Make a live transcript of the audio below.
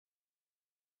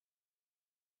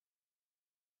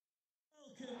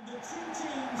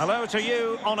Hello to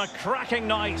you on a cracking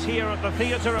night here at the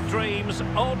Theatre of Dreams,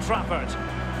 Old Trafford.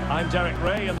 I'm Derek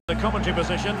Ray in the commentary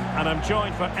position, and I'm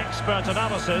joined for expert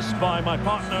analysis by my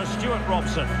partner Stuart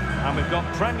Robson. And we've got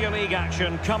Premier League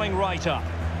action coming right up.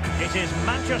 It is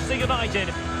Manchester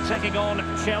United taking on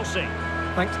Chelsea.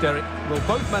 Thanks, Derek. Well,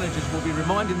 both managers will be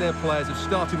reminding their players of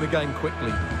starting the game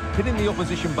quickly, pinning the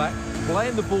opposition back,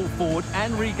 playing the ball forward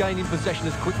and regaining possession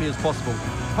as quickly as possible.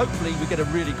 Hopefully we get a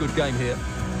really good game here.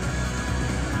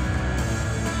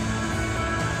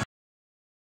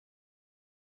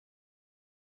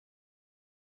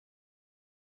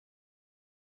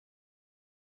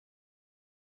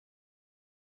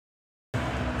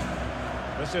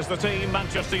 This is the team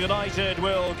Manchester United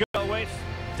will go with.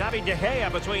 David De Gea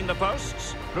between the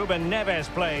posts. Ruben Neves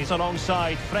plays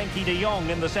alongside Frenkie de Jong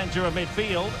in the centre of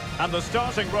midfield. And the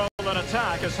starting role in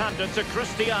attack is handed to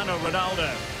Cristiano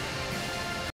Ronaldo.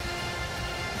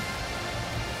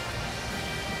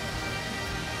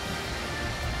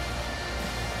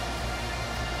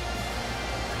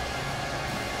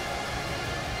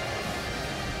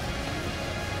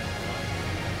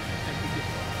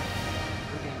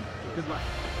 Good luck.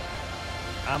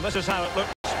 And this is how it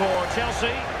looks for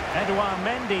Chelsea. Edouard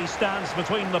Mendy stands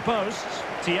between the posts.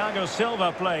 Thiago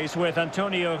Silva plays with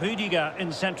Antonio Rudiger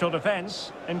in central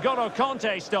defence. N'Golo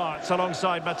Kanté starts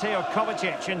alongside Mateo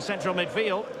Kovacic in central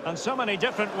midfield. And so many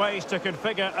different ways to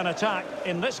configure an attack.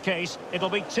 In this case, it'll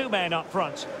be two men up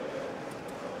front.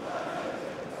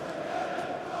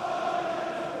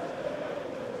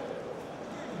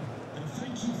 And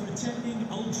thank you for attending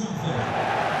Old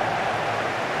Trafford.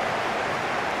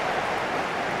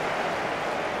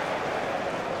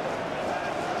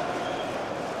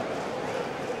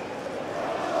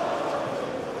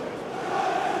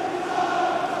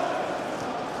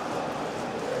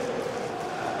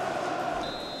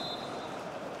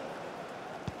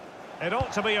 It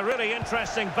ought to be a really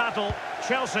interesting battle.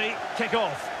 Chelsea kick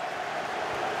off.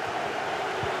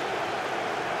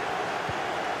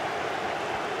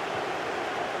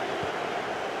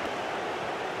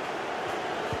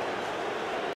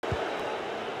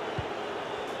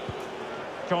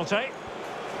 Kanté.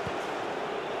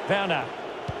 Werner.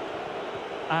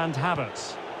 And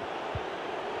Havertz.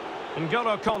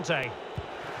 N'Golo Kanté.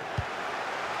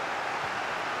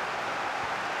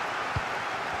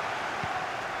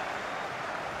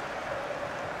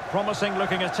 Promising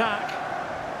looking attack.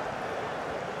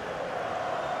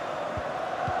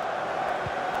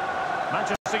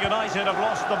 Manchester United have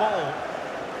lost the ball.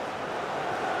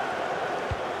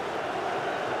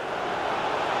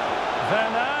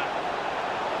 Werner.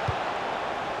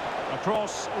 A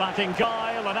cross lacking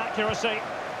guile and accuracy.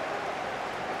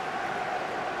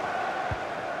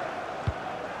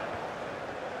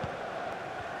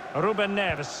 Ruben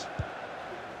Neves.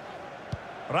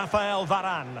 Rafael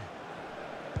Varane.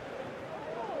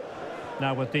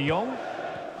 Now with De Jong.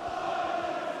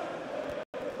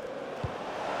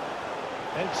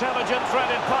 Intelligent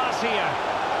threaded pass here.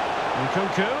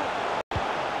 Nkunku.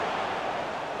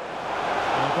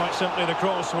 And quite simply the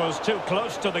cross was too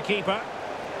close to the keeper.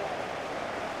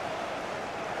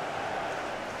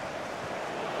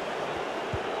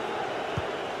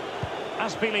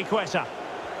 Azpilicueta.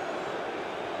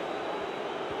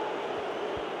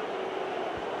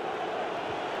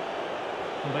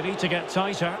 Well, they need to get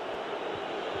tighter.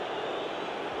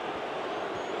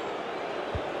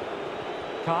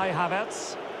 Kai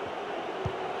Havertz.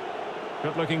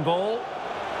 Good-looking ball.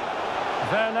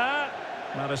 Werner.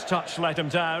 Well, his touch let him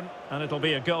down, and it'll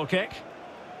be a goal kick.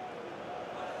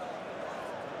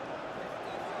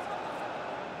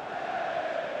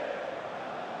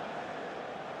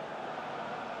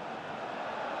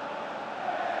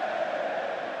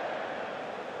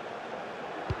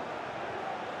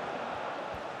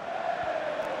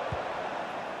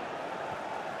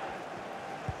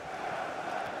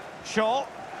 Shaw.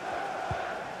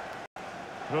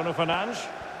 Bruno Fernandes.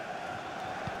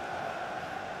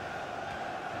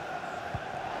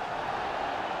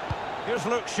 Here's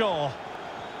Luke Shaw.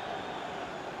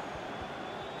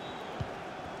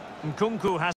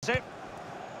 Nkunku has it.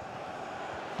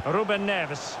 Ruben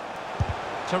Neves.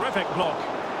 Terrific block.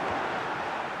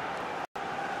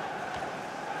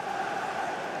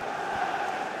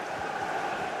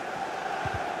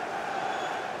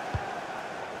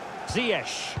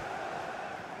 Ziyech.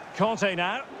 Kanté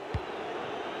now.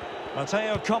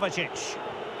 Mateo Kovacic.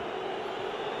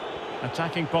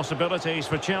 Attacking possibilities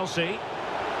for Chelsea.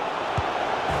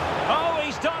 Oh,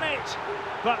 he's done it!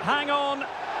 But hang on,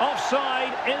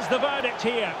 offside is the verdict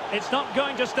here. It's not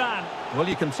going to stand. Well,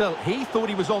 you can tell he thought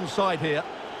he was onside here,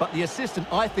 but the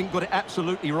assistant, I think, got it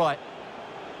absolutely right.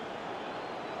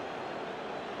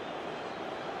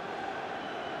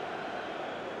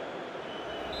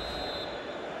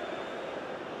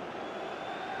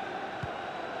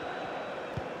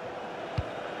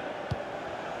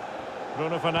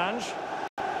 Bruno Fernandes.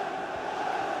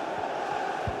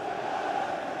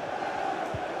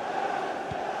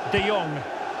 De Jong.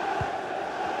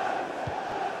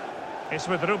 It's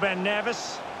with Ruben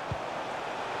Neves.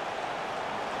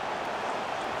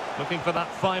 Looking for that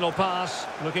final pass,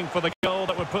 looking for the goal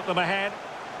that would put them ahead.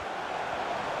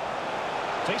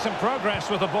 Takes some progress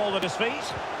with the ball at his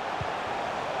feet.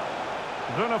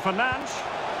 Bruno Fernandes.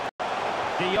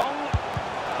 De Jong.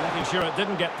 Making sure it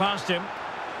didn't get past him.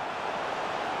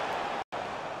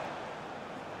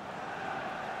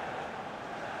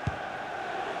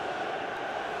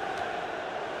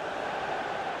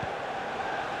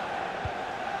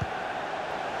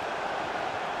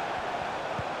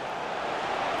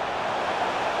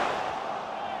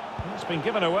 It's been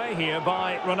given away here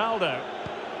by Ronaldo.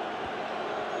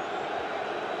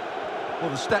 Well,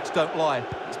 the stats don't lie.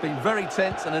 It's been very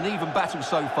tense and an even battle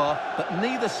so far, but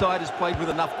neither side has played with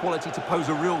enough quality to pose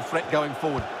a real threat going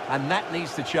forward, and that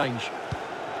needs to change.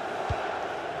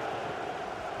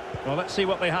 Well, let's see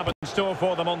what they have in store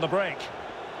for them on the break.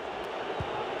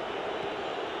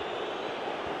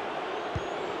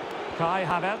 Kai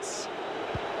Havertz.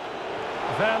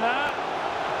 Werner.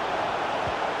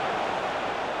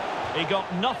 He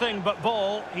got nothing but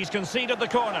ball. He's conceded the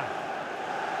corner.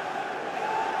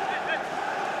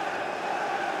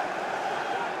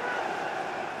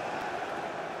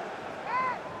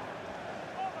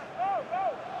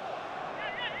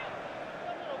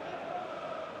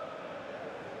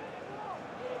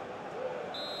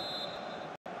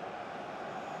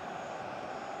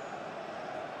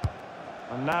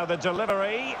 And now the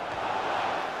delivery.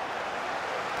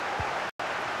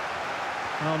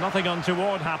 Well, nothing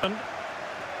untoward happened.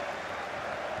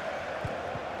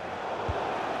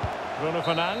 Bruno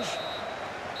Fernandes.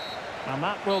 And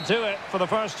that will do it for the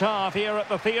first half here at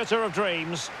the Theatre of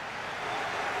Dreams.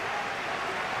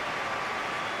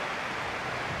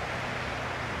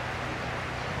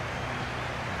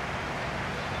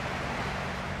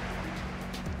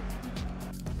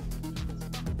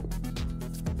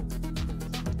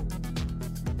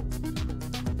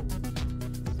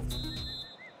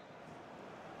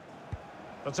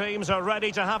 The teams are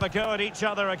ready to have a go at each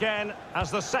other again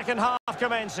as the second half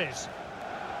commences.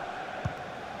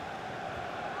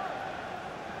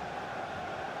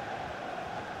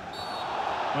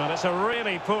 Well, it's a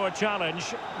really poor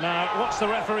challenge. Now, what's the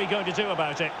referee going to do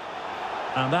about it?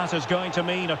 And that is going to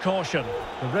mean a caution.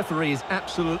 The referee is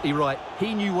absolutely right.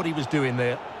 He knew what he was doing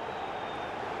there.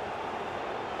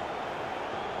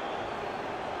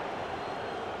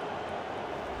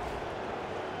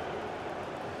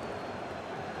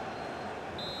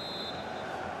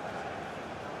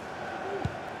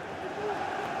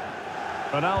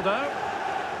 Ronaldo.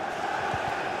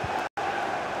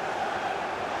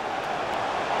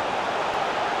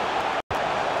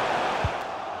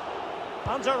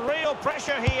 Under real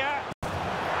pressure here. Oh,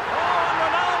 and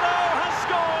Ronaldo has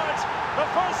scored. The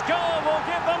first goal will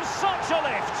give them such a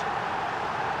lift.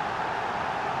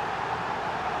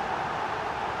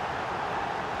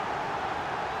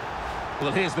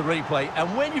 Well, here's the replay,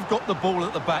 and when you've got the ball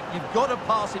at the back, you've got to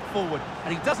pass it forward,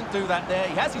 and he doesn't do that there.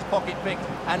 He has his pocket picked,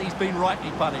 and he's been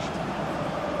rightly punished.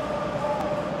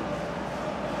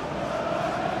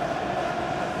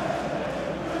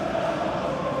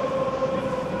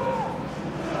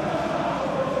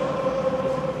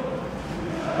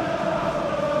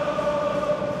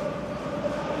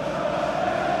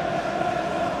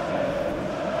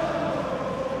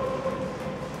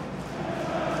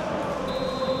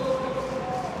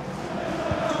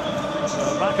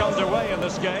 Back underway in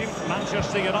this game.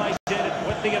 Manchester United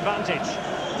with the advantage.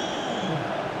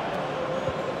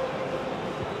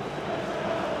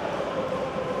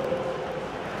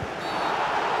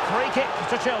 Free kick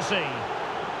to Chelsea.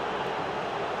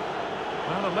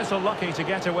 Well, a little lucky to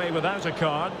get away without a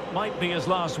card. Might be his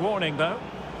last warning, though.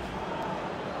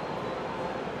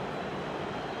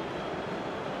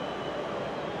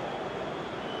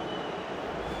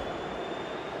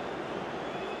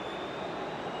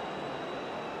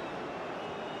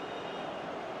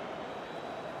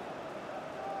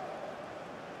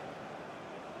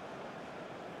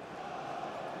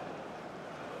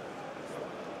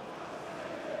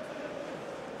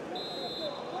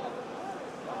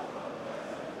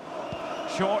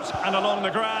 Short and along the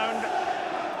ground.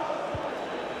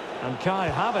 And Kai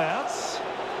Havertz.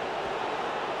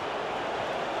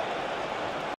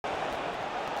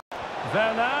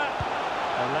 Werner.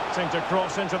 Electing to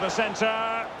cross into the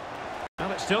centre.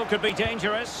 Well, it still could be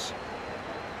dangerous.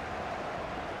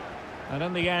 And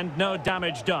in the end, no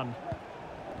damage done.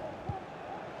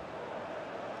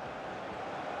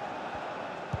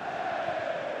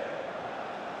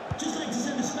 Just like to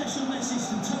send a special message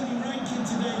to Tony Rankin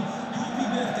today. Happy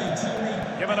birthday,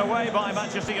 Tony. Given away by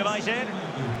Manchester United.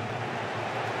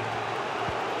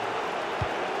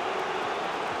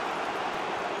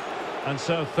 And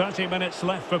so 30 minutes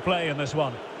left for play in this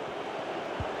one.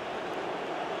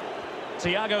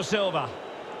 Thiago Silva.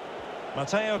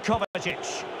 Mateo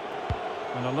Kovacic.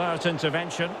 An alert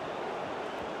intervention.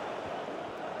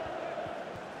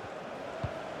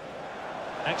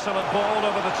 Excellent ball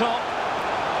over the top.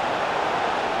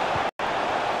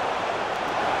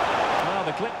 Well,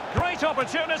 the clip. Great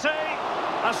opportunity.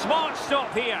 A smart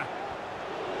stop here.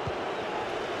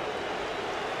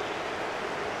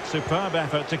 Superb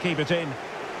effort to keep it in.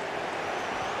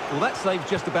 Well, that save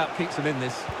just about keeps them in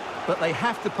this, but they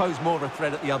have to pose more of a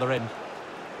threat at the other end.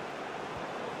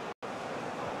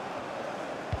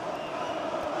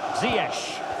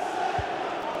 Ziyech.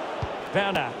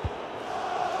 Werner.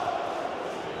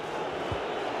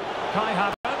 Kai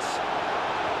Havertz.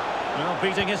 Well,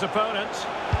 beating his opponent.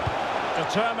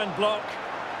 Determined block.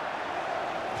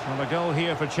 Well, the goal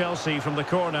here for Chelsea from the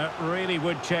corner really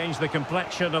would change the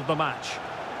complexion of the match.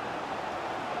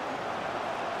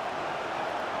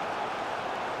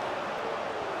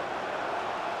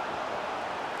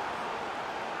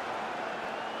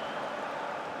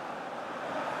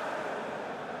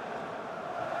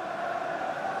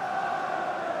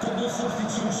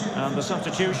 And the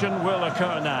substitution will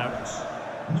occur now.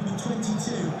 Number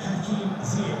 22, Hakim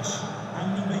Ziyech,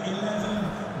 and number 11,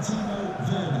 Timo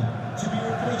Werner, to be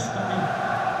replaced by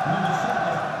number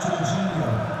 5, Jorginho,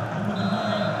 and number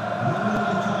 9, Romelu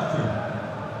Lukaku.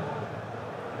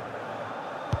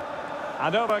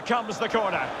 And over comes the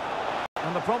corner.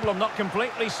 And the problem not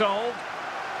completely solved.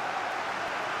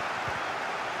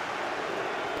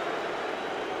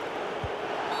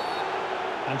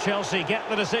 And Chelsea get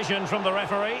the decision from the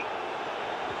referee.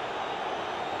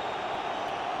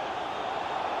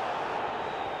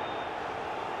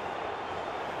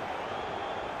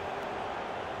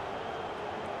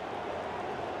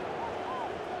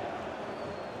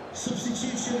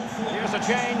 Substitution for... Here's a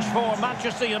change for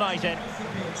Manchester United.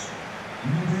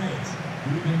 Number 8,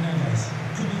 Ruben Neves.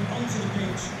 Coming onto the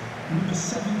pitch, number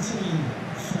 17,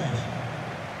 Fred.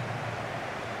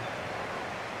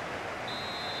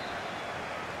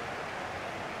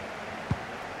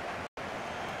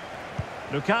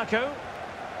 Lukaku.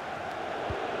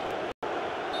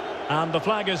 And the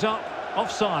flag is up.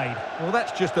 Offside. Well,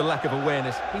 that's just a lack of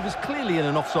awareness. He was clearly in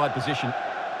an offside position.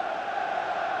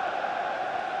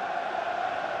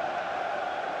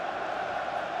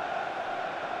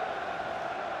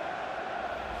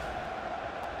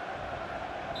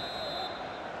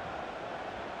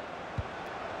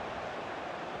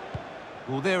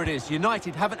 Well, there it is.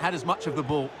 United haven't had as much of the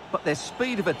ball, but their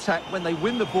speed of attack when they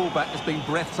win the ball back has been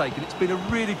breathtaking. It's been a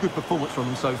really good performance from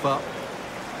them so far.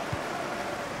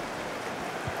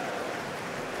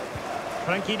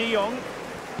 Frankie de Jong.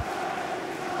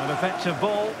 An effective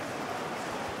ball.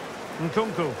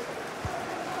 Nkunku.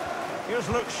 Here's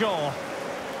Luke Shaw.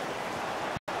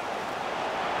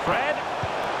 Fred.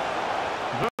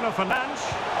 Bruno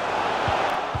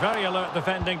Fernandes. Very alert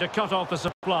defending to cut off the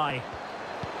supply.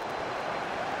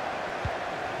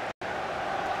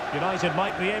 United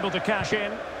might be able to cash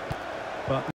in,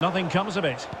 but nothing comes of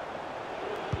it.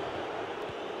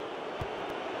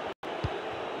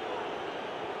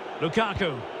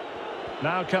 Lukaku.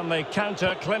 Now can they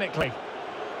counter clinically?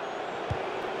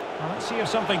 Well, let's see if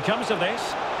something comes of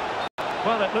this.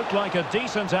 Well, it looked like a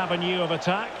decent avenue of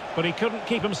attack, but he couldn't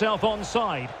keep himself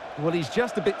onside. Well, he's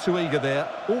just a bit too eager there.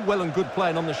 All well and good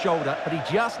playing on the shoulder, but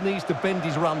he just needs to bend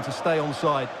his run to stay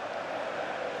onside.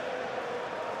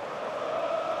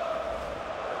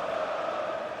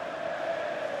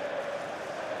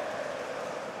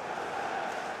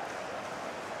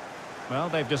 Well,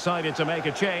 they've decided to make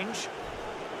a change.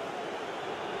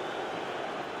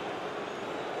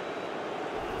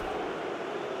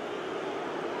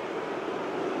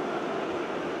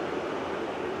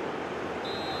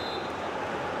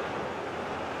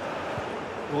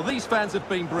 Well, these fans have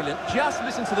been brilliant. Just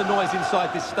listen to the noise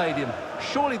inside this stadium.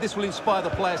 Surely this will inspire the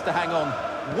players to hang on.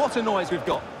 What a noise we've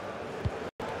got.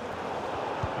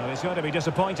 Well, he's going to be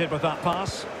disappointed with that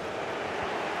pass.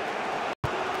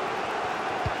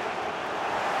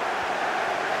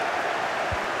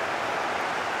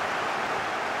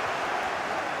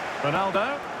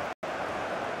 Ronaldo.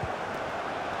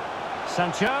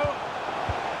 Sancho.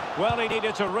 Well, he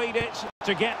needed to read it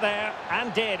to get there,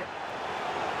 and did.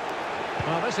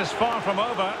 Well, this is far from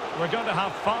over. We're going to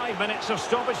have 5 minutes of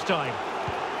stoppage time.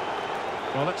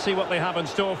 Well, let's see what they have in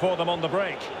store for them on the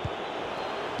break.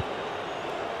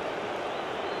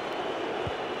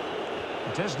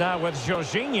 It is now with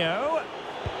Jorginho.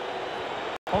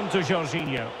 On to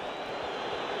Jorginho.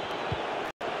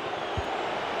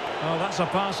 Oh, that's a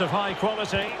pass of high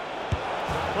quality.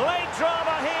 Late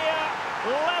drama here.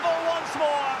 Level once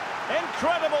more.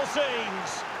 Incredible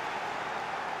scenes.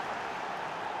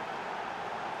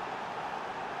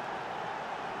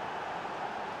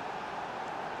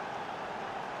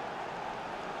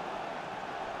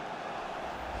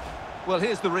 Well,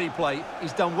 here's the replay.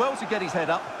 He's done well to get his head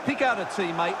up, pick out a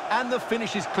teammate, and the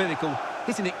finish is clinical.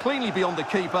 Hitting it cleanly beyond the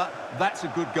keeper. That's a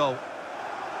good goal.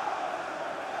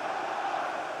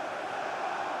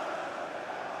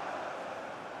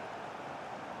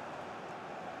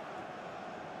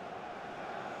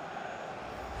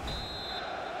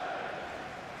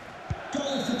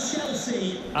 Goal for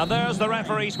Chelsea. And there's the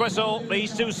referee's whistle.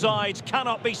 These two sides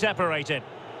cannot be separated.